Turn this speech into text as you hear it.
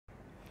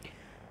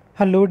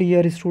Hello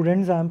dear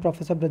students, I am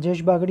professor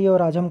Brajesh Bagri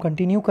और आज हम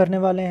कंटिन्यू करने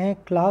वाले हैं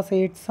class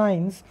 8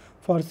 science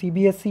for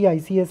CBSE,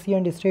 ICSE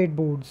and state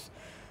boards.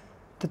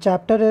 The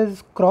chapter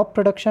is crop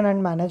production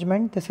and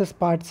management. This is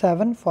part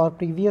 7. For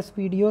previous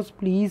videos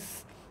please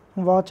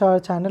watch our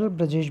channel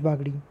Brajesh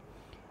Bagri.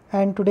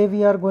 And today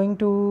we are going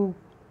to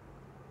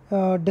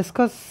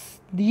discuss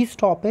these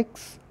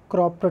topics: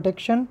 crop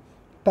protection,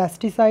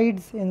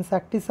 pesticides,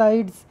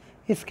 insecticides,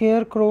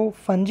 scarecrow,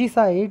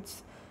 fungicides,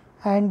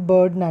 and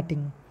bird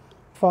netting.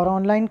 For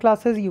online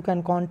classes, you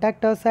can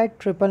contact us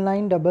at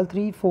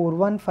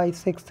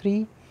 9993341563.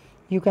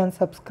 You can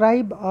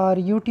subscribe our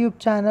YouTube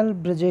channel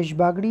Brajesh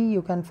Bagdi.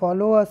 You can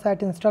follow us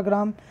at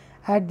Instagram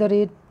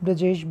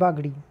 @Brajesh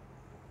Bagdi.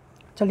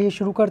 चलिए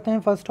शुरू करते हैं.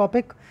 First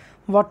topic,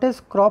 what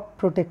is crop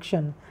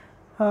protection.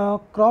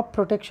 Crop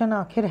protection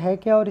आखिर है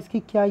क्या और इसकी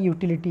क्या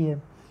यूटिलिटी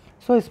है.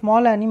 So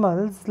small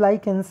animals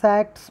like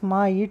insects,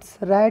 mites,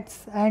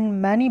 rats and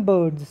many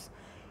birds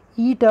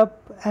eat up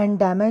and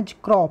damage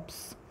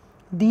crops.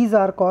 These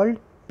are called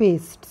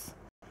pests.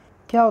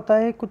 क्या होता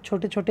है, कुछ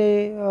छोटे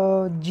छोटे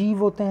जीव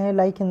होते हैं,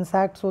 लाइक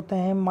इंसेक्ट्स होते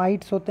हैं,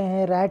 माइट्स होते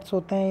हैं, रैट्स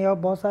होते हैं या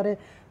बहुत सारे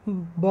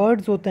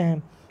बर्ड्स होते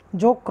हैं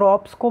जो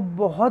क्रॉप्स को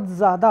बहुत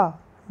ज़्यादा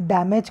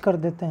डैमेज कर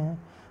देते हैं.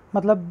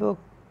 मतलब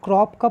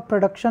क्रॉप का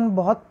प्रोडक्शन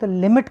बहुत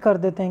लिमिट कर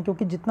देते हैं,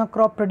 क्योंकि जितना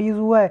क्रॉप प्रोड्यूस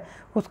हुआ है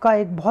उसका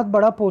एक बहुत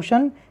बड़ा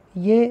पोर्शन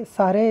ये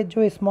सारे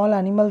जो स्मॉल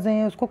एनिमल्स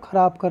हैं उसको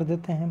ख़राब कर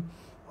देते हैं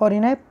और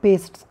इन्हें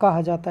पेस्ट्स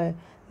कहा जाता है.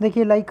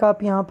 देखिए, लाइक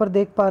आप यहाँ पर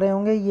देख पा रहे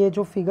होंगे, ये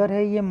जो फिगर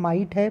है ये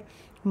माइट है.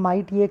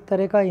 माइट ये एक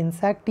तरह का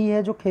इंसेक्ट ही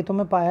है जो खेतों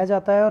में पाया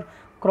जाता है और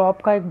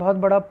क्रॉप का एक बहुत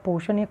बड़ा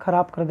पोर्शन ये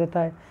ख़राब कर देता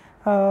है.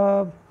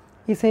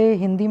 इसे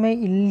हिंदी में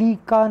इल्ली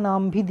का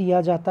नाम भी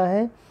दिया जाता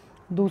है.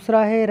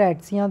 दूसरा है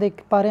रैट्स. यहाँ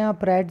देख पा रहे हैं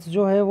आप, रैट्स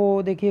जो है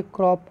वो देखिए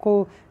क्रॉप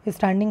को,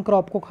 स्टैंडिंग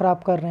क्रॉप को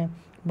ख़राब कर रहे हैं.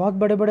 बहुत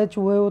बड़े बड़े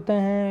चूहे होते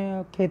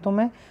हैं खेतों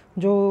में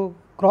जो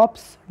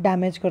क्रॉप्स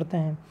डैमेज करते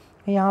हैं.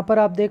 यहाँ पर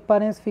आप देख पा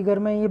रहे हैं इस फिगर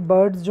में, ये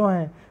बर्ड्स जो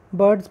हैं,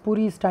 बर्ड्स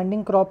पूरी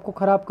स्टैंडिंग क्रॉप को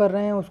ख़राब कर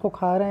रहे हैं, उसको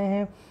खा रहे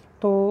हैं.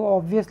 तो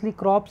ऑब्वियसली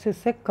क्रॉप्स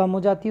इससे कम हो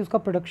जाती है, उसका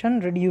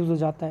प्रोडक्शन रिड्यूस हो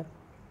जाता है.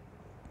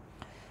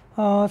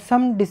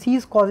 सम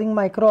disease causing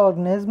micro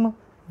organism,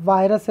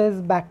 viruses,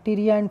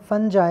 bacteria and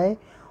fungi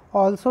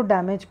also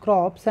damage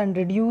crops and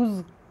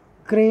reduce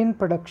grain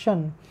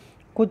production.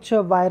 कुछ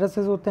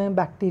वायरसेस होते हैं,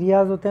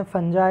 बैक्टीरियाज होते हैं,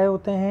 फंजाई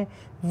होते हैं,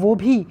 वो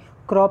भी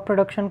क्रॉप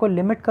प्रोडक्शन को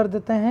लिमिट कर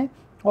देते हैं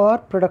और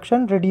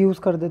प्रोडक्शन रिड्यूस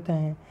कर देते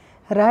हैं.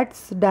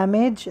 Rats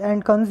damage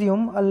and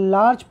consume a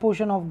large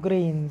portion of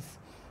grains.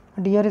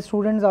 Dear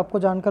students, आपको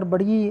जानकर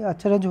बड़ी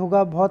अचरज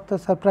होगा, बहुत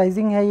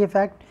सरप्राइजिंग है ये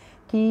फैक्ट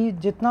कि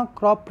जितना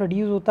क्रॉप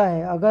प्रोड्यूस होता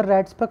है, अगर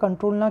रैट्स पर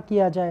कंट्रोल ना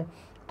किया जाए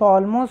तो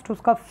ऑलमोस्ट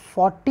उसका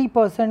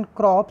 40%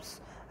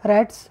 क्रॉप्स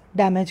रैट्स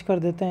डैमेज कर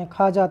देते हैं,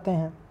 खा जाते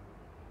हैं.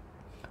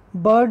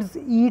 Birds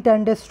eat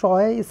and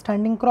destroy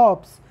standing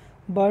crops.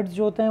 Birds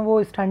जो होते हैं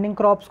वो स्टैंडिंग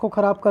क्रॉप्स को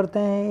ख़राब करते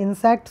हैं.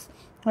 Insects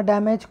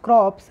damage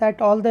crops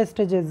at all the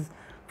stages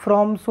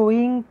from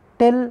sowing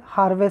till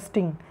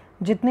harvesting.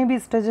 जितनी भी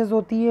स्टेजेस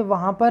होती है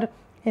वहाँ पर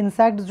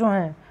इंसेक्ट्स जो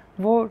हैं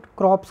वो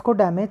क्रॉप्स को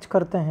डैमेज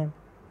करते हैं.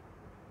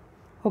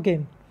 Okay,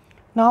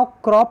 now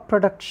crop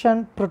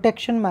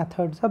protection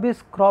methods. अब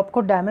इस क्रॉप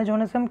को डैमेज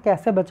होने से हम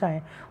कैसे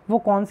बचाएं, वो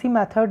कौन सी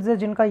मेथड्स है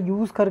जिनका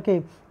यूज़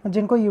करके,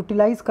 जिनको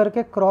यूटिलाइज़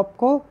करके क्रॉप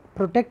को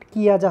प्रोटेक्ट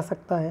किया जा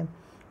सकता है.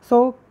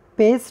 सो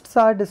pests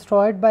are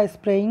destroyed by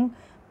spraying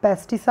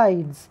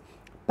pesticides.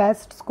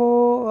 Pests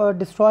को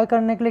डिस्ट्रॉय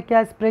करने के लिए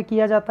क्या स्प्रे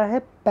किया जाता है,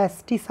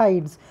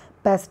 पेस्टिसाइड्स.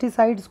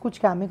 पेस्टिसाइड्स कुछ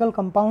केमिकल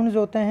कंपाउंड्स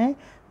होते हैं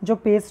जो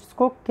पेस्ट्स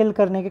को किल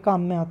करने के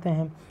काम में आते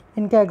हैं.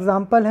 इनके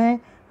एग्जांपल हैं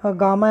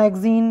gamma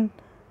एक्जीन,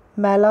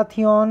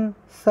 malathion,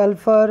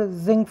 sulphur,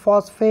 zinc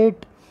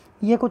phosphate.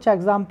 ये कुछ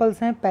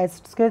एग्जांपल्स हैं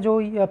पेस्ट्स के,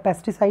 जो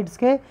पेस्टिसाइड्स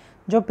के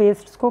जो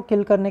पेस्ट्स को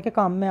किल करने के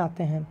काम में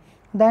आते हैं.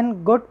 देन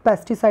गुड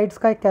पेस्टिसाइड्स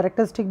का एक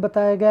कैरेक्टरिस्टिक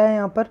बताया गया है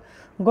यहाँ पर.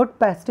 Good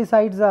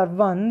pesticides are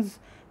ones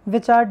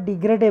which are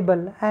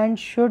degradable and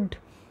should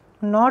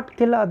not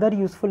kill other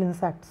useful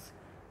insects.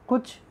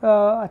 कुछ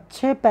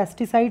अच्छे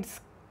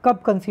पेस्टिसाइड्स कब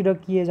कंसीडर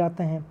किए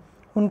जाते हैं,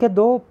 उनके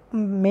दो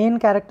मेन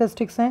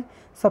कैरेक्टरिस्टिक्स हैं.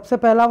 सबसे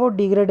पहला, वो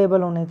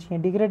डिग्रेडेबल होने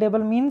चाहिए.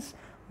 डिग्रेडेबल मीन्स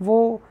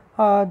वो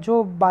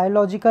जो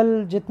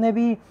बायोलॉजिकल जितने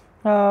भी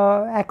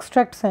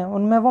एक्सट्रैक्ट्स हैं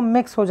उनमें वो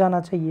मिक्स हो जाना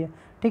चाहिए.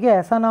 ठीक है,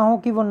 ऐसा ना हो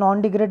कि वो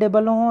नॉन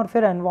डिग्रेडेबल हों और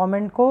फिर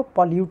एनवायरनमेंट को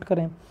पॉल्यूट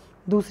करें.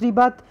 दूसरी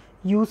बात,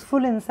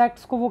 यूज़फुल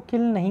इंसेक्ट्स को वो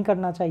किल नहीं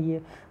करना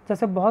चाहिए.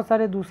 जैसे बहुत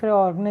सारे दूसरे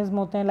ऑर्गेनिज्म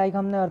होते हैं, लाइक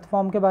हमने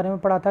अर्थफॉर्म के बारे में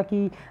पढ़ा था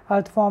कि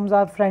अर्थफॉर्म्स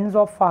आर फ्रेंड्स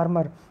ऑफ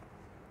फार्मर.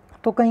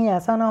 तो कहीं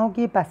ऐसा ना हो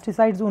कि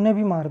पेस्टिसाइड्स उन्हें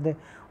भी मार दे,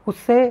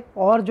 उससे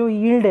और जो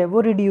यील्ड है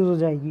वो रिड्यूस हो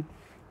जाएगी.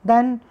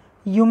 Then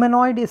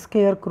humanoid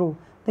square crow.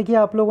 देखिए,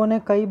 आप लोगों ने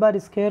कई बार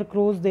स्केयर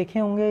क्रोज देखे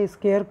होंगे.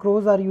 Square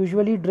crows are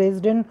usually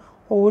dressed in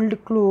old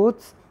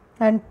clothes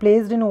and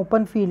placed in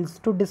open fields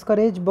to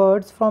discourage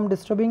birds from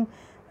disturbing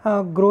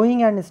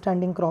growing and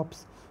standing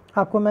crops.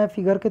 आपको मैं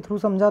फिगर के थ्रू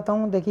समझाता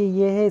हूँ. देखिए,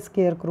 ये है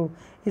स्केयर क्रो.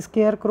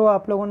 स्केयर क्रो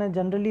आप लोगों ने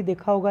जनरली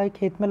देखा होगा, एक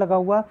खेत में लगा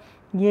हुआ.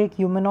 ये एक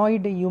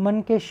ह्यूमनॉइड,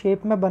 ह्यूमन के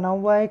शेप में बना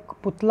हुआ एक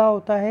पुतला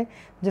होता है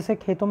जिसे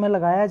खेतों में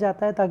लगाया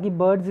जाता है ताकि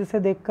बर्ड्स इसे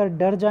देखकर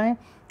डर जाएं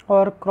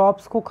और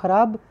क्रॉप्स को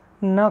ख़राब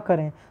ना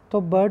करें।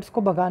 तो बर्ड्स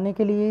को भगाने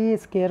के लिए ये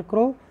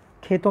स्केयरक्रो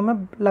खेतों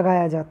में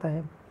लगाया जाता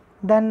है।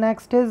 Then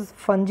next is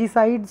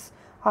fungicides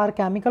are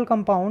chemical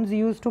compounds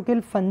use to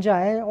kill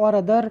fungi और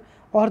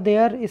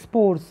देयर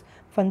स्पोर्स।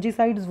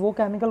 फंजीसाइड्स वो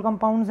केमिकल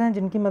कंपाउंड्स हैं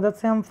जिनकी मदद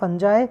से हम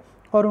फंजाई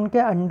और उनके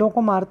अंडों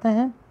को मारते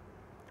हैं।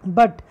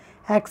 But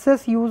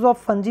access use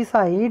of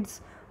fungicides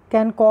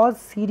can cause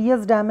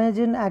serious damage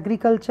in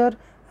agriculture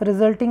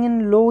resulting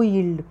in low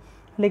yield.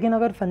 लेकिन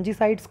अगर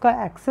फंजीसाइड्स का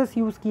एक्सेस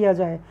यूज़ किया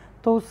जाए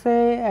तो उससे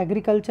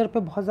एग्रीकल्चर पे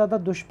बहुत ज़्यादा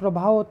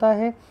दुष्प्रभाव होता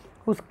है।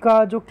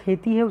 उसका जो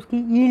खेती है उसकी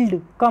यील्ड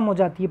कम हो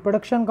जाती है,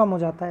 प्रोडक्शन कम हो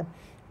जाता है।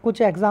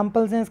 कुछ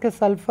एग्जांपल्स हैं इसके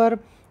sulphur,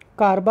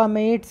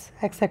 carbamates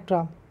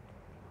etcetera.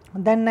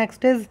 Then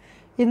next is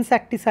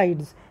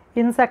insecticides.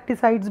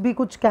 Insecticides भी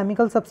कुछ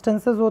केमिकल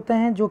सब्सटेंसेस होते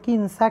हैं जो कि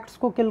इंसेक्ट्स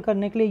को किल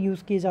करने के लिए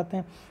यूज़ किए जाते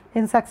हैं।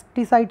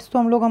 इंसेक्टिसाइड्स तो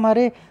हम लोग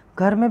हमारे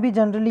घर में भी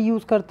जनरली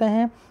यूज़ करते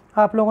हैं।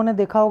 आप लोगों ने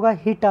देखा होगा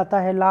हिट आता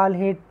है, लाल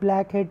हिट,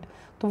 ब्लैक हिट,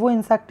 तो वो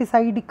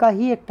इंसेक्टिसाइड का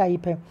ही एक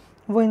टाइप है।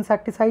 वो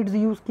इंसेक्टिसाइड्स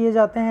यूज़ किए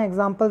जाते हैं।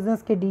 एग्जांपल्स हैं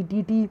इसके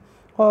डीडीटी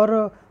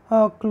और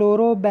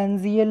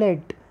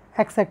क्लोरोबेंजीलेट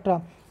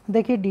एक्सेट्रा।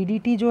 देखिए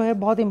डीडीटी जो है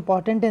बहुत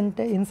इंपॉर्टेंट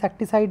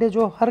इंसेक्टिसाइड है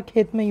जो हर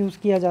खेत में यूज़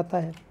किया जाता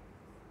है।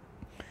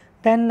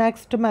 Then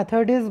next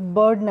method is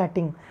bird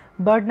netting.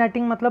 Bird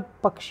netting मतलब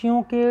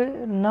पक्षियों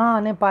के ना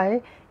आने पाए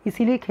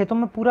इसीलिए खेतों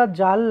में पूरा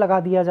जाल लगा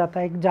दिया जाता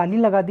है, एक जाली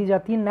लगा दी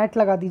जाती है, नेट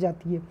लगा दी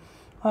जाती है।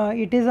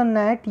 It is a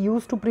net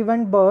use to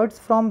prevent birds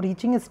from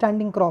reaching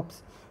standing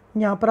crops.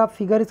 यहाँ पर आप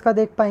फिगर इसका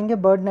देख पाएंगे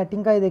बर्ड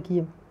नेटिंग का। ये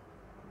देखिए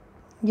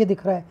ये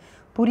दिख रहा है,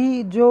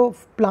 पूरी जो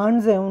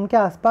प्लांट्स हैं उनके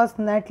आसपास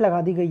नेट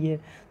लगा दी गई है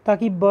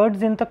ताकि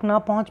बर्ड्स इन तक ना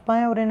पहुँच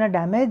पाएँ और इन्हें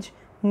डैमेज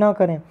ना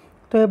करें।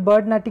 तो ये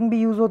बर्ड नेटिंग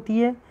भी यूज़ होती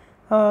है।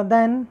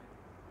 Then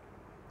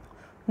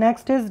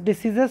next is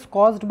diseases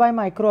caused by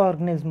micro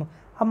organism.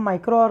 अब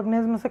माइक्रो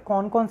ऑर्गेनिज्म से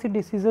कौन कौन सी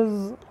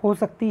डिसीजेस हो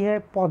सकती है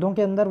पौधों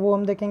के अंदर वो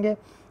हम देखेंगे।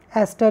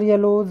 Ester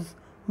yellows,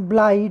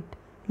 blight,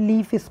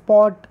 leaf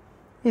spot,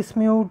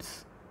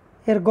 स्म्यूट्स,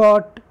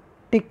 ergot,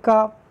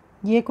 tikka,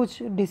 ये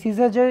कुछ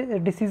डिसीजेज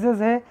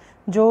है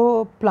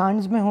जो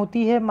प्लांट्स में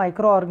होती है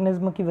माइक्रो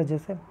ऑर्गेनिज्म की वजह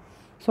से।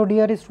 So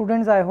dear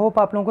students, I hope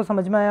आप लोगों को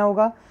समझ में आया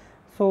होगा।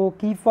 So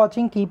keep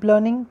watching, keep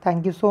learning.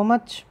 Thank you so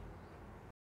much.